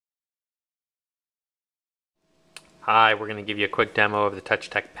Hi, we're going to give you a quick demo of the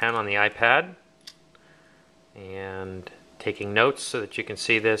TouchTec Pen on the iPad and taking notes so that you can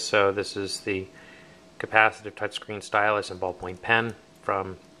see this. So this is the capacitive touchscreen stylus and ballpoint pen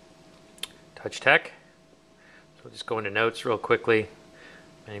from TouchTec. So we'll just go into notes real quickly.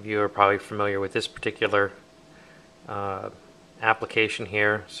 Many of you are probably familiar with this particular application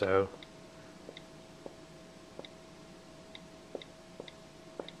here. So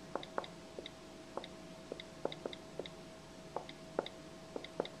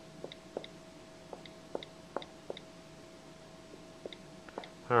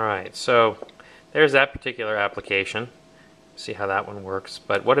alright, so there's that particular application. See how that one works.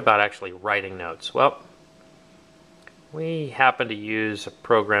 But what about actually writing notes? Well, we happen to use a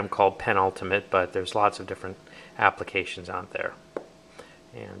program called Pen Ultimate, but there's lots of different applications out there.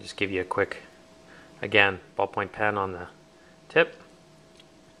 And I'll just give you a quick, again, ballpoint pen on the tip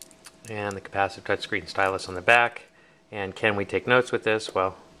and the capacitive touchscreen stylus on the back. And can we take notes with this?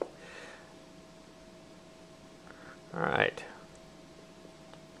 Well, alright.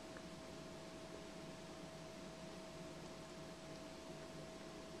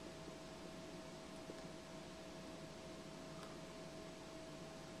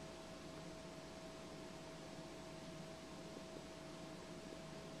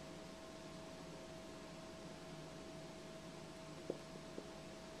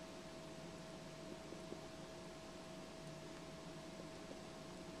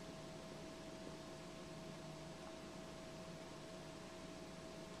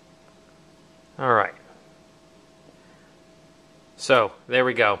 Alright, so there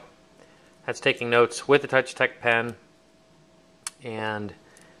we go. That's taking notes with the TouchTec pen, and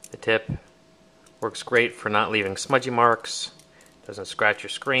the tip works great for not leaving smudgy marks, doesn't scratch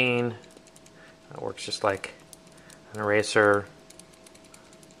your screen, it works just like an eraser,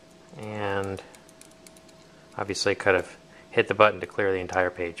 and obviously could have hit the button to clear the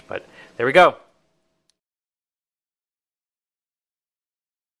entire page, but there we go.